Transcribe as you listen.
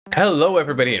Hello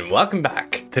everybody and welcome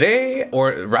back. Today,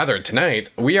 or rather tonight,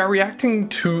 we are reacting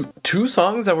to two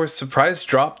songs that were surprise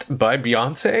dropped by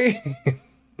Beyonce.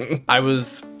 I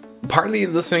was partly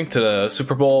listening to the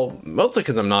Super Bowl, mostly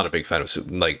because I'm not a big fan of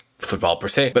football per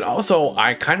se, but also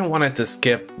I kind of wanted to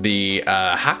skip the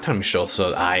halftime show so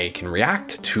that I can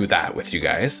react to that with you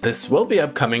guys. This will be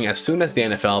upcoming as soon as the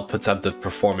NFL puts up the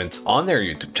performance on their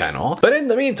YouTube channel. But in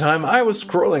the meantime, I was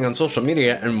scrolling on social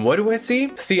media and what do I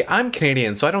see? See, I'm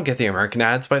Canadian, so I don't get the American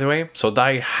ads, by the way. So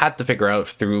I had to figure out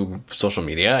through social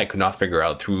media. I could not figure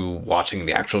out through watching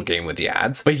the actual game with the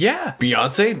ads. But yeah,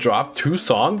 Beyonce dropped 2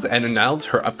 songs and announced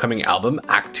her upcoming album,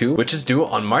 Act 2, which is due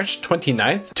on March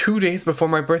 29th, 2 days before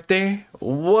my birthday.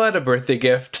 What a birthday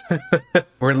gift.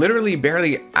 We're literally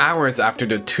barely hours after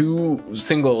the 2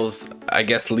 singles, I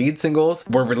guess lead singles,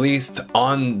 were released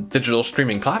on digital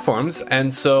streaming platforms,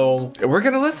 and so we're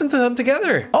gonna listen to them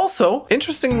together. Also,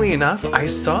 interestingly enough, I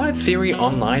saw a theory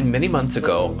online many months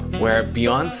ago where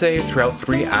Beyonce throughout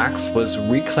 3 acts was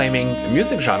reclaiming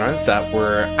music genres that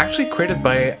were actually created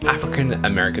by African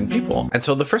American people. And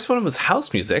so the first one was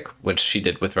house music, which she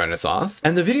did with Renaissance,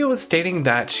 and the video was stating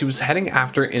that she was heading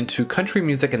after into country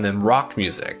music and then rock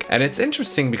music. And it's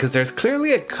interesting because there's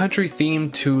clearly a country theme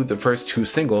to the first 2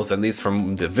 singles, at least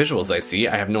from the visuals I see.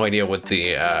 I have no idea what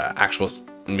the actual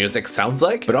music sounds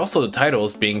like, but also the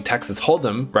titles being Texas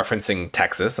Hold'em, referencing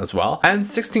Texas as well, and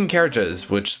 16 Carriages,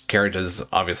 which Carriages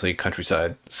obviously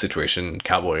countryside situation,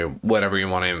 cowboy, whatever you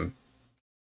want to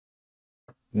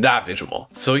that visual.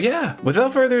 So yeah,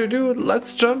 without further ado,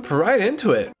 let's jump right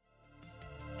into it.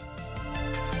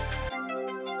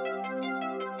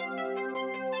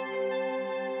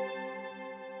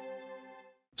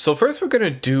 So first we're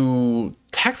gonna do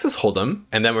Texas Hold'em,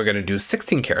 and then we're gonna do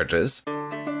 16 Carriages.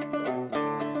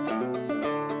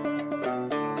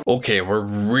 Okay, we're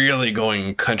really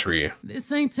going country.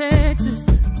 This ain't Texas,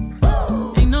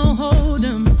 ain't no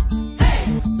Hold'em.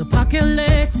 So park your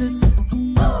Lexus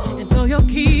and throw your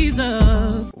keys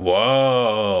up.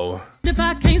 Whoa. If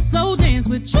I can't slow dance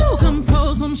with you, come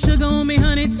pour some sugar on me,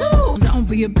 honey, too. Don't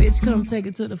be a bitch, come take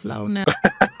it to the floor now.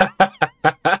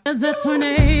 There's a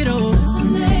tornado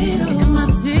in my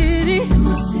city.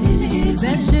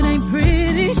 That shit ain't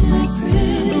pretty.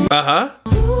 Uh-huh.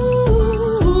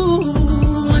 Ooh,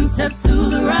 one step to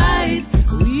the right,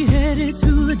 we headed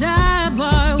to the dive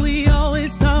bar we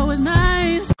always thought was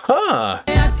nice. Huh.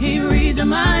 I can't read your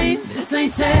mind. This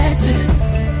ain't Texas,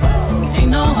 ain't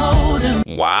no Hold'em.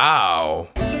 Wow.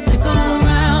 Stick on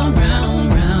round,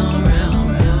 round, round,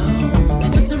 round,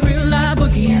 round. It's a real live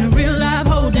boogie and a real live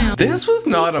hold down. This was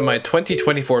not on my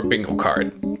 2024 bingo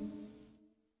card.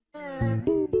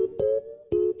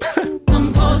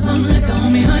 Come pour some liquor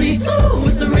on me, honey, too.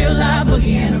 It's a real live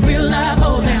boogie and a real live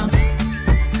hold down.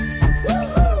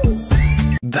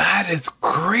 That is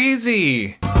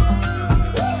crazy.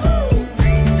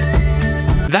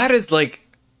 That is like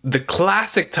the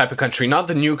classic type of country, not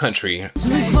the new country.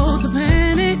 Too cold to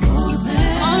panic, all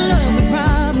of the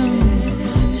problems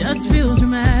just feel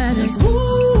dramatic.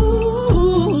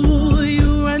 Ooh,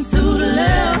 you run to the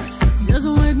left, just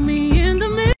wake me in the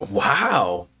middle.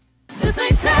 Wow. This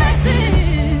ain't Texas,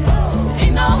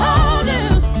 ain't no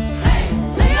Hold'em.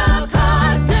 Lay our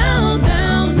cards down,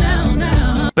 down, down,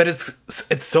 down. But it's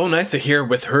so nice to hear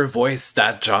with her voice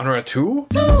that genre too.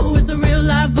 Ooh, it's a real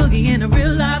live boogie and a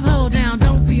real live hold down.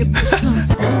 Don't be a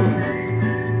bitch, come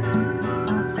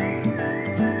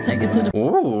take it to the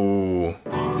Ooh.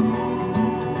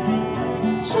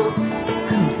 shoot.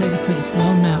 Come take it to the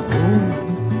floor now. Ooh.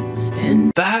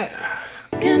 And That,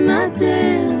 can I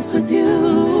dance with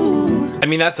you? I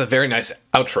mean, that's a very nice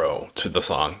outro to the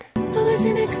song.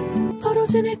 Photogenic,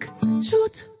 photogenic,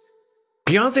 shoot.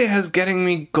 Beyonce has getting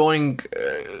me going,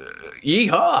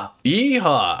 yeehaw,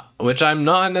 yeehaw, which I'm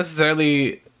not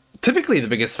necessarily typically the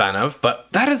biggest fan of, but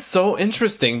that is so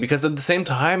interesting because at the same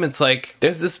time, it's like,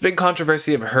 there's this big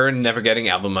controversy of her never getting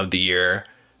album of the year.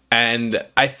 And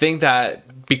I think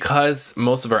that because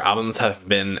most of her albums have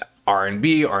been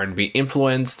R&B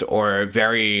influenced, or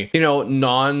very, you know,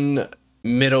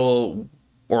 non-middle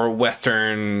or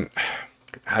Western,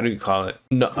 how do you call it?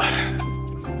 No.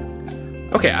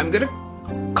 Okay, I'm gonna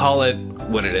call it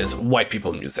what it is, white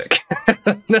people music.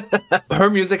 Her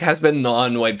music has been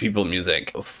non-white people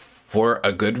music for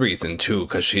a good reason too,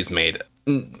 because she's made,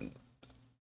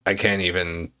 I can't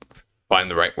even find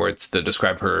the right words to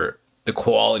describe her, the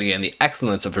quality and the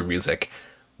excellence of her music.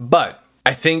 But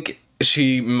I think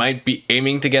she might be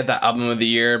aiming to get that album of the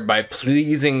year by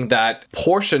pleasing that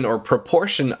portion or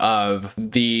proportion of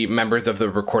the members of the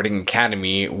Recording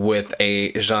Academy with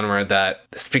a genre that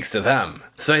speaks to them.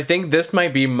 So I think this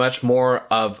might be much more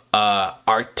of a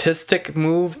artistic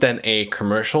move than a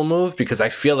commercial move, because I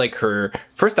feel like her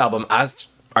first album, as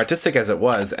artistic as it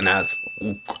was and as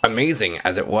amazing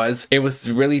as it was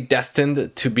really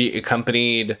destined to be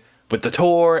accompanied with the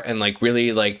tour and like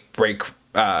really like break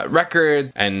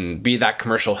records and be that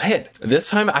commercial hit. This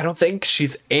time I don't think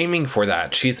she's aiming for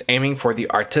that. She's aiming for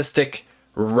the artistic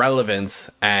relevance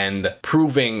and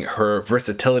proving her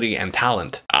versatility and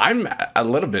talent. I'm a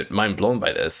little bit mind blown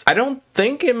by this. I don't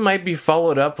think it might be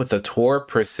followed up with a tour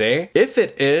per se. If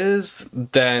it is,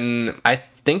 then I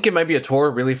think it might be a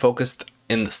tour really focused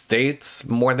in the States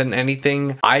more than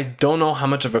anything. I don't know how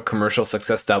much of a commercial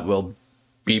success that will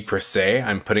be per se.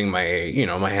 I'm putting my,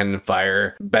 my hand in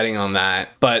fire, betting on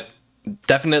that. But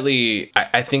definitely,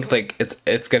 I think like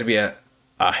it's going to be a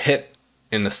hit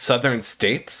in the southern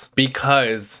states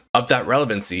because of that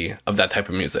relevancy of that type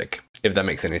of music, if that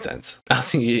makes any sense. I'll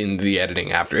see you in the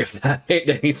editing after if that made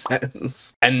any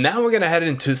sense. And now we're going to head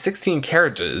into 16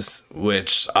 Carriages,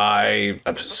 which I'm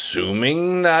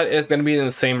assuming that is going to be in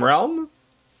the same realm.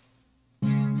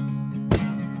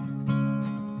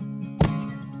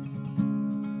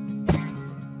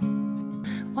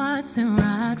 Watch them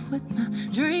ride with my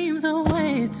dreams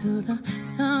away to the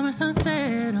summer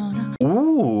sunset on a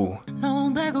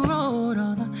long black road.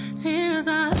 All the tears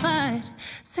I fight,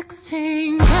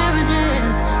 16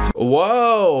 carriages.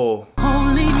 Whoa!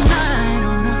 Holy night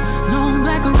on a long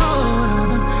black road. All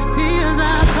the tears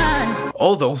I fight.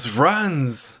 Oh, those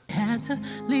runs! Had to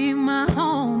leave my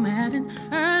home at an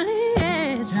early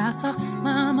age. I saw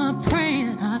mama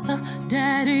praying, I saw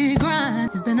daddy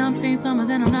grind. It's been umpteen summers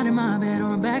and I'm not in my bed,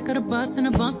 on the back of the bus in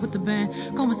a bunk with the band.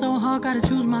 Going so hard, gotta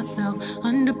choose myself.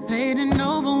 Underpaid and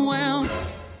overwhelmed.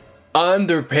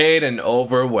 Underpaid and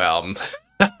overwhelmed.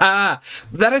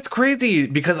 That is crazy,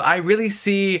 because I really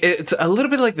see it's a little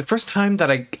bit like the first time that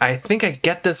I think I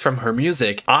get this from her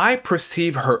music. I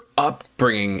perceive her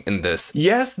upbringing in this.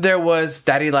 Yes, there was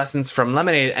daddy lessons from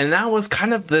Lemonade, and that was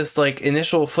kind of this like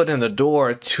initial foot in the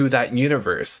door to that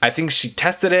universe. I think she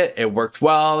tested it, it worked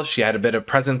well, she had a bit of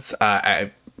presence.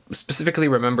 I specifically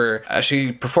remember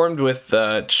she performed with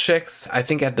Chicks, I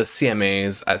think at the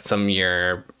CMAs at some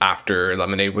year after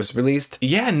Lemonade was released.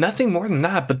 Yeah, nothing more than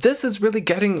that, but this is really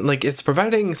getting, like, it's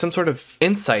providing some sort of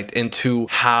insight into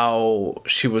how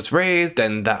she was raised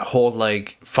and that whole,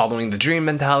 like, following the dream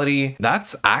mentality.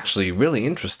 That's actually really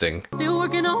interesting. Still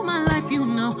working on my life,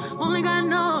 only God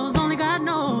knows, only God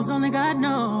knows, only God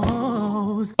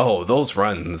knows. Oh, those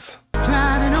runs.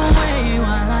 Driving away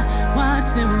while I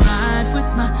watch them ride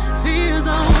with my fears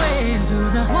away to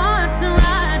the watch them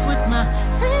ride with my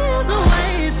fears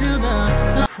away to the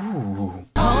sun.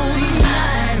 Holy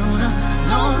night on a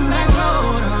long back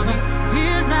road, all the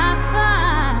tears I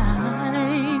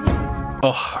find.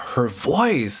 Oh, her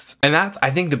voice. And that's, I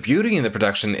think, the beauty in the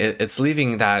production. It's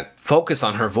leaving that focus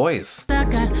on her voice. I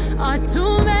got art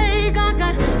to make, I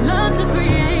got love to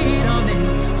create on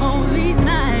this holy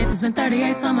night. It's been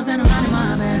 38 summers and I'm not in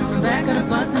my bed, on the back of the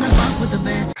bus in a bunk with the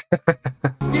band.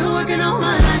 Still working on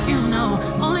my life,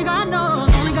 only God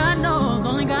knows, only God knows,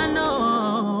 only God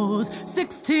knows.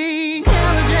 16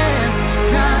 carriages,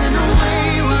 driving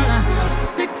away while I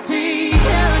 16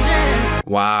 carriages.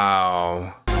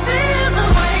 Wow. Fears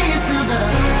away to the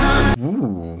sun.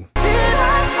 Ooh. Tears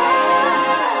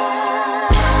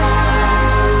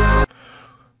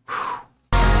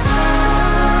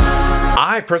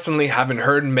I I personally haven't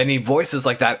heard many voices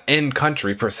like that in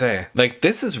country per se. Like,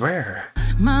 this is rare.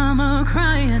 Mama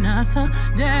crying, I saw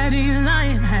daddy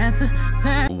lying, had to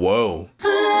say. Whoa.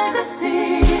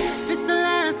 Legacy, if it's the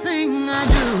last thing I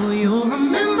do, you'll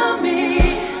remember me,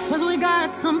 cause we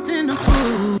got something to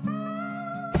prove.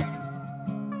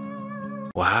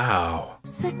 Wow.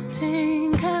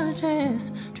 16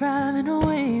 carriages, driving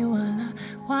away while I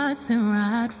watch them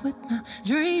ride with my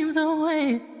dreams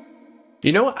away.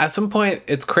 You know, at some point,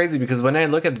 it's crazy because when I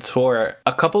look at the tour,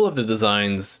 a couple of the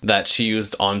designs that she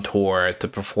used on tour to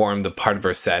perform the part of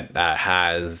her set that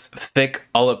has Thick,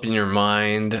 All Up in Your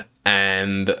Mind,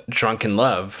 and Drunk in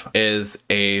Love is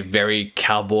a very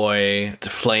cowboy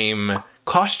flame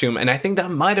costume, and I think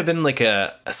that might have been like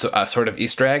a sort of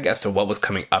Easter egg as to what was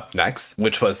coming up next,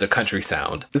 which was the country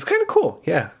sound. It's kind of cool,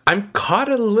 yeah. I'm caught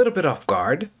a little bit off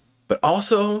guard. But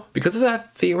also, because of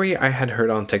that theory I had heard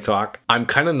on TikTok, I'm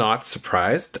kind of not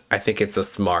surprised. I think it's a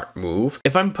smart move.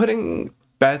 If I'm putting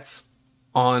bets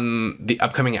on the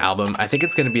upcoming album, I think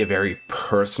it's going to be a very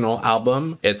personal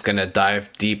album. It's going to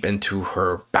dive deep into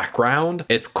her background.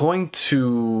 It's going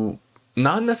to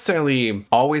not necessarily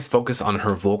always focus on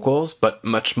her vocals, but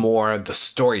much more the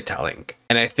storytelling.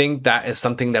 And I think that is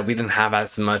something that we didn't have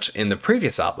as much in the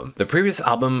previous album. The previous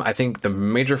album, I think the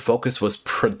major focus was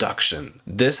production.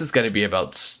 This is going to be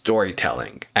about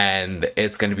storytelling, and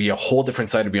it's going to be a whole different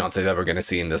side of Beyonce that we're going to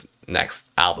see in this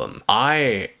next album.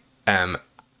 I am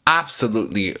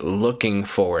absolutely looking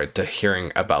forward to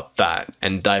hearing about that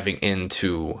and diving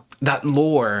into that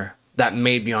lore that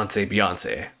made Beyonce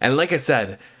Beyonce. And like I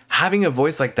said, having a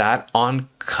voice like that on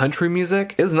country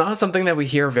music is not something that we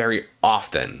hear very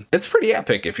often. It's pretty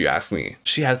epic if you ask me.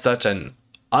 She has such an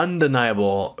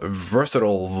undeniable,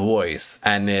 versatile voice,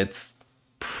 and it's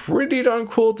pretty darn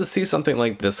cool to see something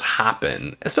like this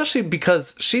happen, especially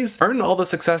because she's earned all the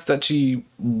success that she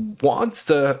wants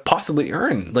to possibly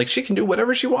earn. Like, she can do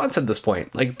whatever she wants at this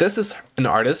point. Like, this is an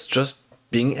artist just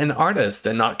being an artist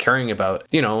and not caring about,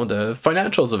 you know, the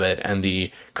financials of it and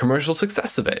the commercial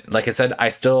success of it. Like I said, I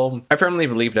firmly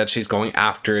believe that she's going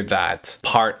after that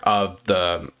part of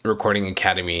the Recording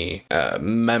Academy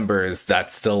members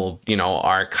that still, you know,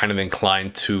 are kind of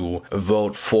inclined to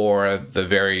vote for the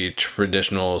very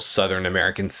traditional Southern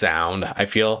American sound, I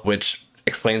feel, which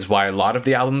explains why a lot of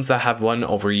the albums that have won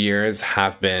over years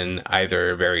have been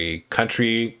either very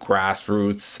country,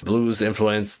 grassroots, blues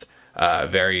influenced,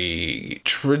 very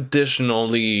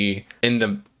traditionally in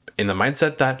the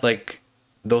mindset that like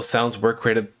those sounds were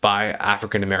created by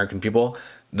African American people,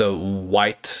 the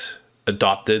white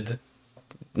adopted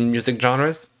music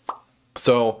genres.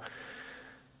 So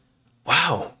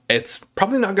wow, it's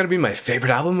probably not going to be my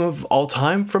favorite album of all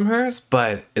time from hers,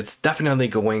 but it's definitely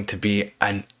going to be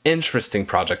an interesting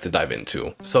project to dive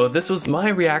into. So this was my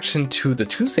reaction to the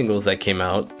two singles that came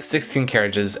out, 16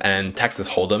 Carriages and Texas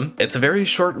Hold'em. It's a very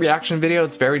short reaction video.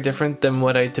 It's very different than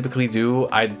what I typically do.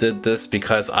 I did this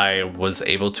because I was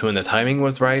able to and the timing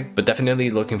was right, but definitely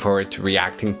looking forward to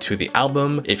reacting to the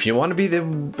album. If you want to be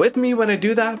with me when I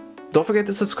do that, don't forget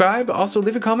to subscribe. Also,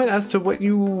 leave a comment as to what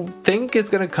you think is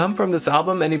going to come from this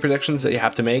album, any predictions that you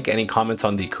have to make, any comments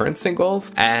on the current singles,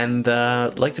 and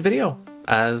like the video,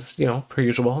 as, you know, per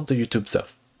usual, the YouTube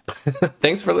stuff.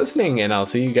 Thanks for listening, and I'll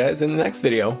see you guys in the next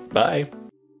video. Bye.